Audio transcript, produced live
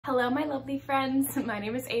Hello, my lovely friends. My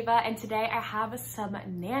name is Ava, and today I have some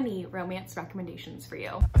nanny romance recommendations for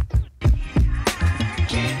you.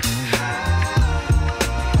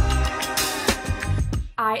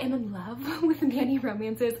 I am in love with nanny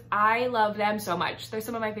romances. I love them so much. They're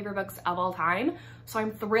some of my favorite books of all time, so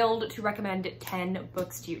I'm thrilled to recommend 10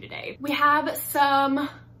 books to you today. We have some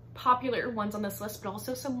popular ones on this list, but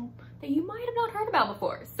also some that you might have not heard about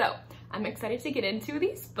before. So I'm excited to get into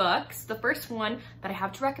these books. The first one that I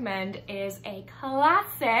have to recommend is a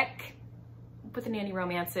classic with the nanny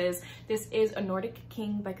romances. This is A Nordic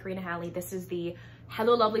King by Karina Halley. This is the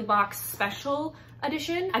Hello Lovely Box Special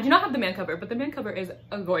Edition. I do not have the man cover, but the man cover is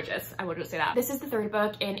gorgeous. I will just say that. This is the third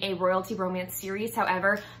book in a royalty romance series.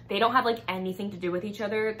 However, they don't have like anything to do with each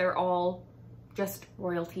other. They're all just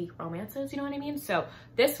royalty romances, you know what I mean? So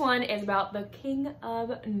this one is about the King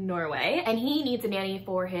of Norway, and he needs a nanny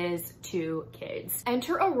for his 2 kids.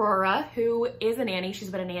 Enter Aurora, who is a nanny. She's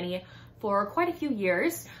been a nanny for quite a few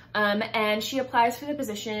years, and she applies for the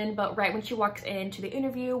position, but right when she walks into the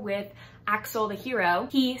interview with Axel, the hero,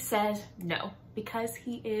 he says no, because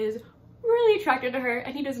he is really attracted to her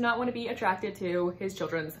and he does not want to be attracted to his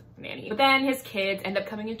children's nanny. But then his kids end up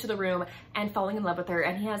coming into the room and falling in love with her,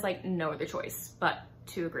 and he has like no other choice but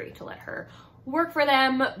to agree to let her work for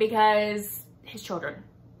them because his children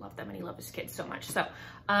love them and he loves his kids so much. So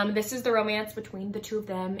this is the romance between the 2 of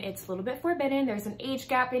them. It's a little bit forbidden. There's an age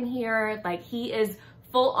gap in here. Like, he is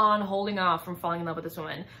full on holding off from falling in love with this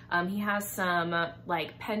woman. He has some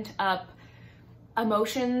like pent up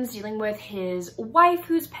emotions dealing with his wife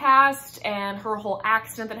who's passed and her whole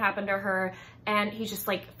accident that happened to her, and he's just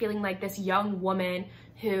like feeling like this young woman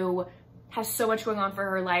who has so much going on for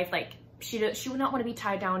her life. Like, she would not want to be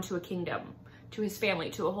tied down to a kingdom, to his family,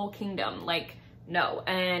 to a whole kingdom. Like, no.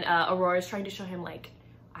 And Aurora's trying to show him like,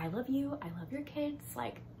 I love you, I love your kids,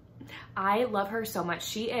 like I love her so much.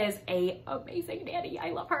 She is a amazing nanny.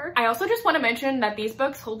 I love her. I also just want to mention that these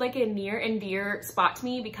books hold like a near and dear spot to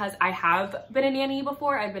me because I have been a nanny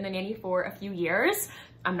before. I've been a nanny for a few years.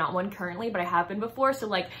 I'm not one currently, but I have been before. So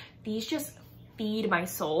like, these just feed my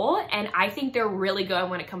soul, and I think they're really good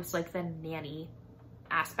when it comes to like the nanny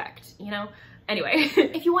aspect, you know? Anyway,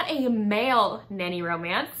 if you want a male nanny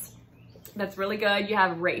romance that's really good, you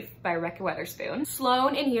have Rafe by Rebecca Weatherspoon.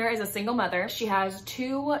 Sloane in here is a single mother. She has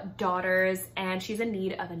 2 daughters and she's in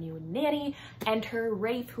need of a new nanny. Enter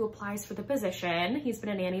Rafe, who applies for the position. He's been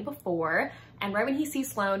a nanny before, and right when he sees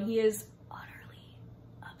Sloane, he is utterly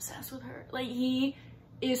obsessed with her. Like, he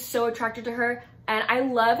is so attracted to her, and I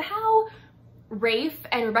love how Rafe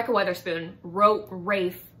and Rebecca Weatherspoon wrote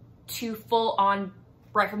Rafe to full on,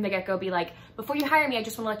 right from the get-go, be like, before you hire me, I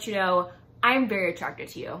just want to let you know I'm very attracted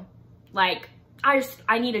to you. Like,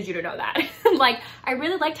 I needed you to know that. Like, I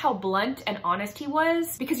really liked how blunt and honest he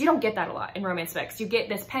was, because you don't get that a lot in romance books. You get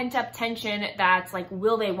this pent up tension that's like,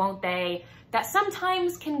 will they, won't they, that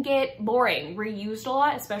sometimes can get boring, reused a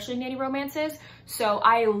lot, especially in nanny romances. So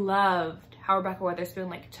I loved how Rebecca Weatherspoon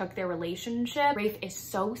like took their relationship. Rafe is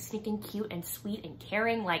so sneaking cute and sweet and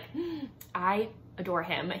caring. Like, I adore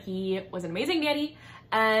him. He was an amazing nanny,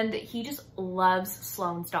 and he just loves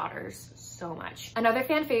Sloane's daughters so much. Another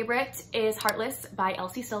fan favorite is Heartless by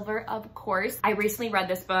Elsie Silver, of course. I recently read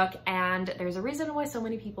this book, and there's a reason why so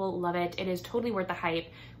many people love it. It is totally worth the hype.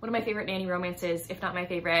 One of my favorite nanny romances, if not my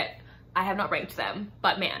favorite. I have not ranked them,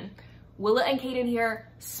 but man, Willa and Kate in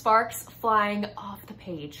here, sparks flying off the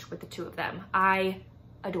page with the 2 of them. I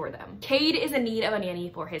adore them. Cade is in need of a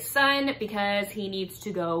nanny for his son because he needs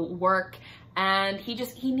to go work, and he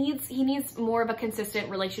needs more of a consistent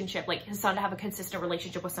relationship, like his son to have a consistent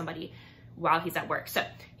relationship with somebody while he's at work. So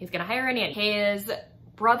he's gonna hire a nanny. His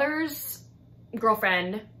brother's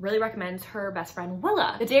girlfriend really recommends her best friend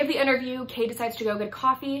Willa. The day of the interview, Cade decides to go get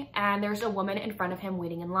coffee, and there's a woman in front of him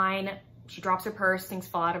waiting in line. She drops her purse, things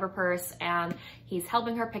fall out of her purse, and he's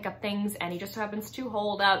helping her pick up things, and he just happens to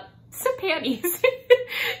hold up some panties.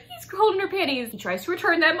 He's holding her panties. He tries to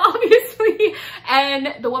return them, obviously,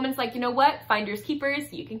 and the woman's like, you know what? Finders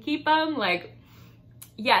keepers, you can keep them. Like,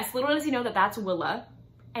 yes, little does he know that that's Willa,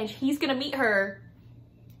 and he's gonna meet her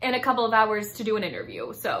in a couple of hours to do an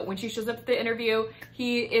interview. So when she shows up to the interview,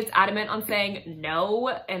 he is adamant on saying no,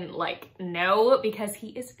 and like, no, because he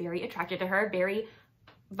is very attracted to her, very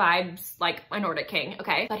vibes like a Nordic king,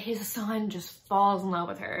 okay? But his son just falls in love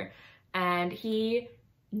with her, and he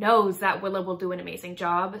knows that Willa will do an amazing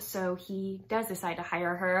job, so he does decide to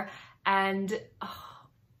hire her. And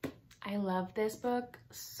oh, I love this book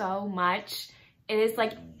so much. It is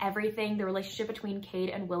like everything. The relationship between Cade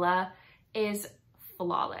and Willa is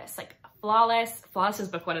flawless, like flawless. Flawless is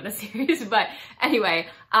book 1 of the series, but anyway,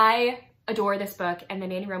 I adore this book, and the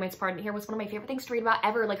nanny romance part in here was one of my favorite things to read about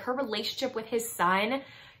ever. Like, her relationship with his son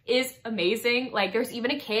is amazing. Like, there's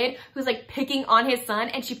even a kid who's like picking on his son,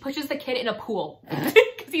 and she pushes the kid in a pool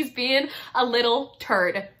because he's being a little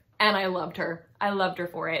turd, and I loved her. I loved her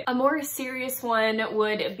for it. A more serious one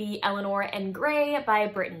would be Eleanor and Gray by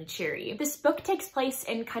Brittany Cherry. This book takes place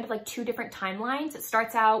in kind of like two different timelines. It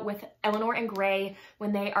starts out with Eleanor and Gray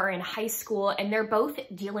when they are in high school, and they're both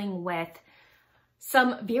dealing with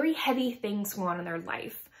some very heavy things going on in their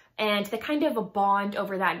life. And they kind of bond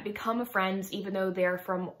over that and become friends, even though they're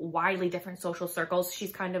from widely different social circles.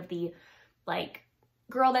 She's kind of the like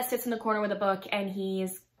girl that sits in the corner with a book, and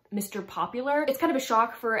he's Mr. Popular. It's kind of a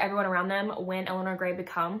shock for everyone around them when Eleanor and Gray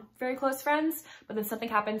become very close friends, but then something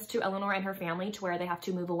happens to Eleanor and her family to where they have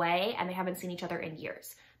to move away, and they haven't seen each other in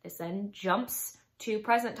years. This then jumps to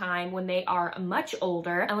present time when they are much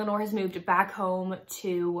older. Eleanor has moved back home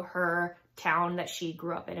to her town that she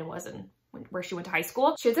grew up in and was in where she went to high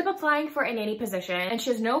school. She ends up applying for a nanny position, and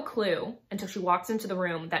she has no clue until she walks into the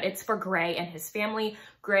room that it's for Gray and his family.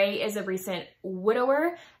 Gray is a recent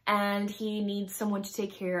widower, and he needs someone to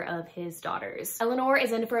take care of his daughters. Eleanor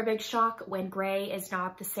is in for a big shock when Gray is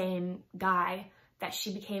not the same guy that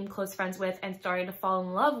she became close friends with and started to fall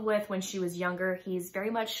in love with when she was younger. He's very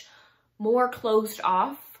much more closed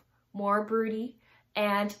off, more broody,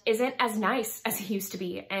 and isn't as nice as he used to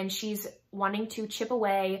be. And she's wanting to chip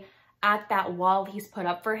away at that wall he's put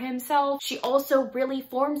up for himself. She also really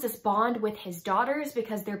forms this bond with his daughters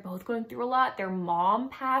because they're both going through a lot. Their mom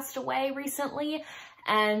passed away recently,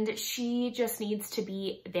 and she just needs to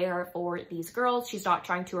be there for these girls. She's not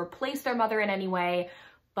trying to replace their mother in any way,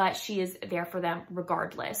 but she is there for them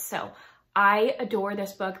regardless. So I adore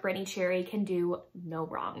this book. Brittany Cherry can do no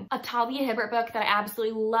wrong. A Talia Hibbert book that I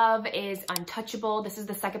absolutely love is Untouchable. This is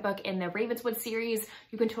the second book in the Ravenswood series.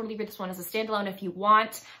 You can totally read this one as a standalone if you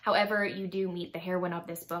want. However, you do meet the heroine of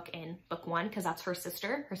this book in book one because that's her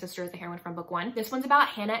sister. Her sister is the heroine from book one. This one's about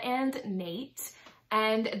Hannah and Nate,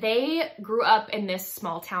 and they grew up in this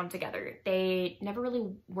small town together. They never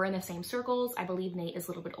really were in the same circles. I believe Nate is a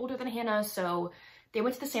little bit older than Hannah, so they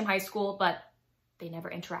went to the same high school, but they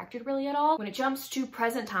never interacted really at all. When it jumps to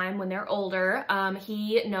present time, when they're older,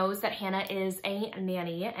 he knows that Hannah is a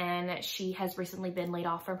nanny and she has recently been laid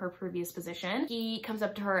off from her previous position. He comes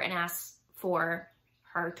up to her and asks for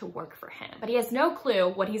her to work for him, but he has no clue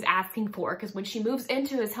what he's asking for because when she moves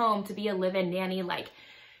into his home to be a live-in nanny, like,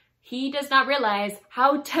 he does not realize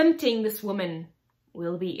how tempting this woman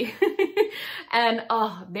will be. And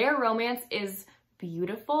their romance is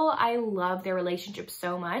beautiful. I love their relationship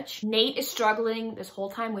so much. Nate is struggling this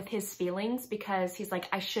whole time with his feelings because he's like,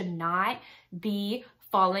 I should not be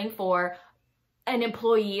falling for an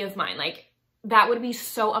employee of mine. Like, that would be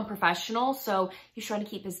so unprofessional. So he's trying to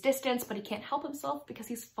keep his distance, but he can't help himself because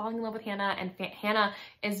he's falling in love with Hannah, and Hannah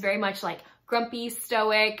is very much like grumpy,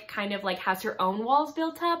 stoic, kind of like has her own walls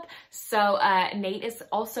built up. So Nate is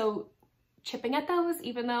also chipping at those,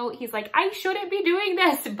 even though he's like, I shouldn't be doing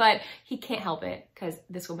this, but he can't help it because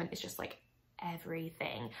this woman is just like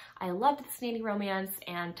everything. I loved this nanny romance,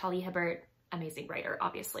 and Talia Hibbert, amazing writer,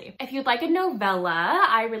 obviously. If you'd like a novella,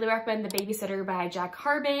 I really recommend The Babysitter by Jack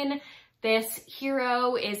Harbin. This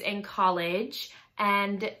hero is in college,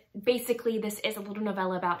 and basically this is a little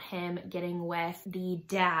novella about him getting with the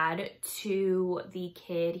dad to the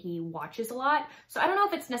kid he watches a lot. So I don't know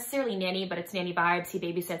if it's necessarily nanny, but it's nanny vibes. He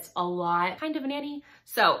babysits a lot, kind of a nanny.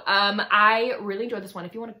 So I really enjoyed this one.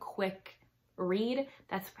 If you want a quick read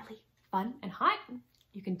that's really fun and hot,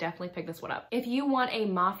 you can definitely pick this one up. If you want a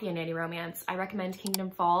mafia nanny romance, I recommend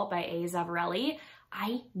Kingdom Fall by A. Zavarelli.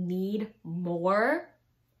 I need more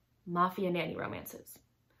mafia nanny romances.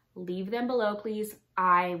 Leave them below, please.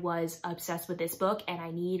 I was obsessed with this book and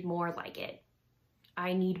I need more like it.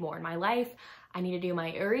 I need more in my life. I need to do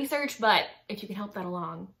my research, but if you can help that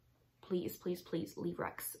along, please, please, please leave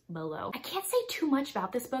recs below. I can't say too much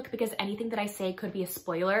about this book because anything that I say could be a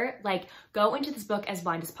spoiler. Like, go into this book as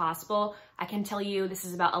blind as possible. I can tell you this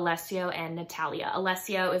is about Alessio and Natalia.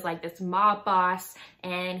 Alessio is like this mob boss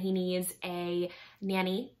and he needs a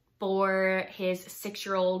nanny for his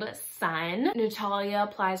 6-year-old son. Natalia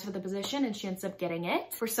applies for the position and she ends up getting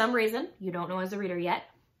it. For some reason, you don't know as a reader yet,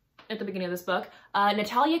 at the beginning of this book,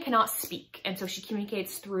 Natalia cannot speak, and so she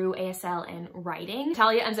communicates through ASL and writing.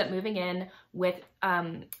 Natalia ends up moving in with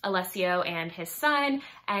Alessio and his son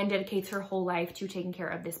and dedicates her whole life to taking care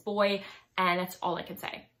of this boy, and that's all I can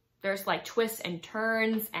say. There's like twists and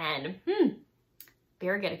turns, and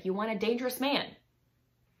very good. If you want a dangerous man,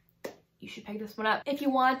 you should pick this one up. If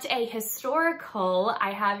you want a historical,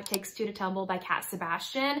 I have It Takes Two to Tumble by Cat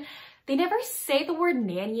Sebastian. They never say the word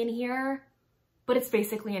nanny in here, but it's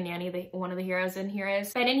basically a nanny. One of the heroes in here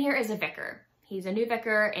is. Ben in here is a vicar. He's a new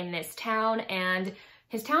vicar in this town, and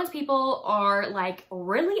his townspeople are like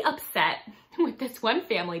really upset with this one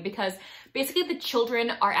family because basically the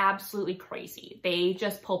children are absolutely crazy. They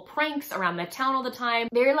just pull pranks around the town all the time.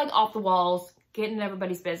 They're like off the walls, getting in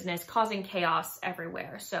everybody's business, causing chaos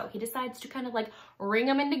everywhere. So he decides to kind of like ring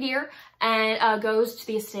them into gear and goes to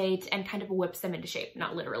the estate and kind of whips them into shape.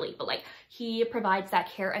 Not literally, but like he provides that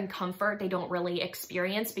care and comfort they don't really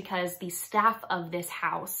experience because the staff of this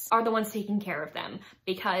house are the ones taking care of them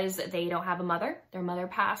because they don't have a mother. Their mother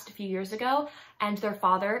passed a few years ago, and their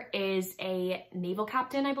father is a naval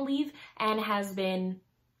captain, I believe, and has been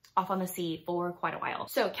off on the sea for quite a while.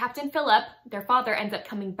 So Captain Philip, their father, ends up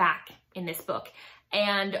coming back in this book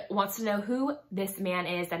and wants to know who this man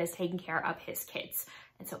is that is taking care of his kids.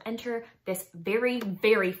 And so enter this very,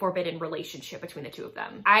 very forbidden relationship between the two of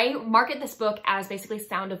them. I market this book as basically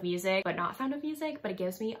Sound of Music, but not Sound of Music, but it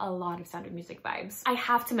gives me a lot of Sound of Music vibes. I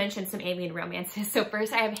have to mention some alien romances. So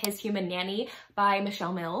first I have His Human Nanny by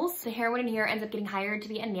Michelle Mills. The heroine in here ends up getting hired to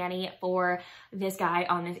be a nanny for this guy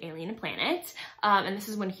on this alien planet. And this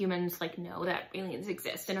is when humans like know that aliens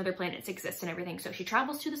exist and other planets exist and everything. So she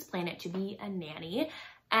travels to this planet to be a nanny.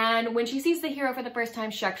 And when she sees the hero for the first time,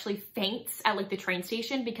 she actually faints at like the train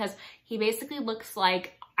station because he basically looks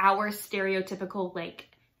like our stereotypical like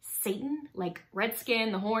Satan, like red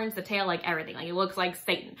skin, the horns, the tail, like everything. Like he looks like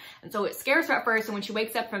Satan. And so it scares her at first. And when she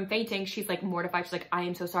wakes up from fainting, she's like mortified. She's like, I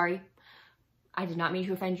am so sorry. I did not mean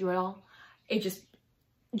to offend you at all. It just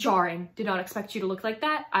jarring. Did not expect you to look like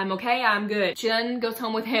that. I'm okay. I'm good. She then goes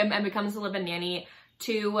home with him and becomes a live-in nanny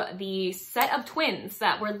to the set of twins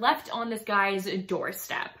that were left on this guy's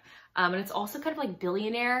doorstep. And it's also kind of like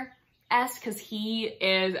billionaire-esque because he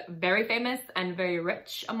is very famous and very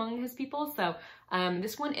rich among his people. So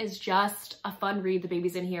this one is just a fun read. The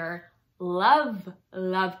babies in here loved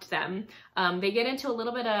them. They get into a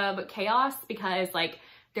little bit of chaos because like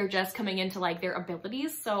they're just coming into like their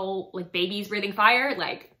abilities. So like babies breathing fire,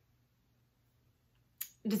 like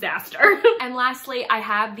disaster. And lastly, I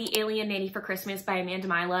have The Alien Nanny for Christmas by Amanda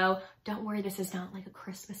Milo. Don't worry, this is not like a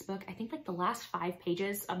Christmas book. I think like the last 5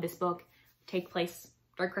 pages of this book take place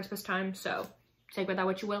during Christmas time. So take with that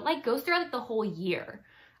what you will. Like goes through like the whole year.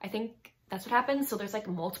 I think that's what happens. So there's like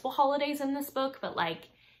multiple holidays in this book, but like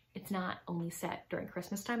it's not only set during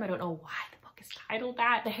Christmas time. I don't know why the book is titled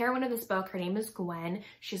that. The heroine of this book, her name is Gwen.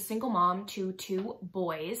 She's a single mom to 2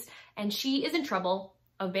 boys, and she is in trouble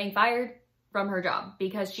of being fired from her job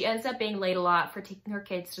because she ends up being late a lot for taking her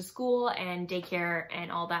kids to school and daycare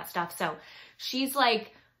and all that stuff. So she's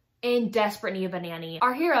like in desperate need of a nanny.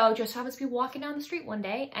 Our hero just happens to be walking down the street one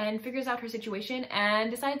day and figures out her situation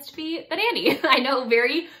and decides to be the nanny. I know,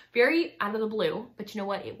 very, very out of the blue, but you know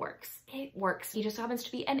what? It works. It works. He just happens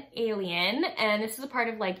to be an alien, and this is a part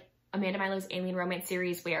of like Amanda Milo's alien romance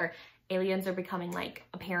series where aliens are becoming like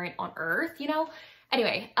apparent on Earth, you know?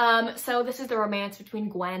 Anyway, so this is the romance between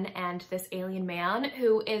Gwen and this alien man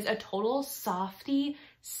who is a total softy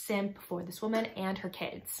simp for this woman and her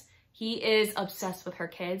kids. He is obsessed with her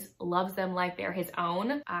kids, loves them like they're his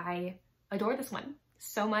own. I adore this one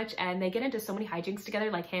so much, and they get into so many hijinks together,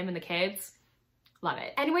 like him and the kids. Love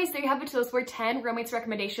it. Anyways, there you have it. Those were 10 romance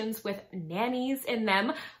recommendations with nannies in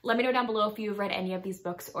them. Let me know down below if you've read any of these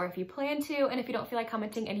books or if you plan to. And if you don't feel like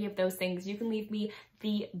commenting any of those things, you can leave me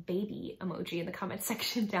the baby emoji in the comment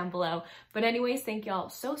section down below. But anyways, thank y'all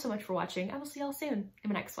so much for watching. I will see y'all soon in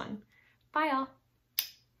my next one. Bye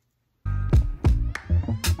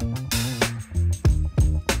y'all.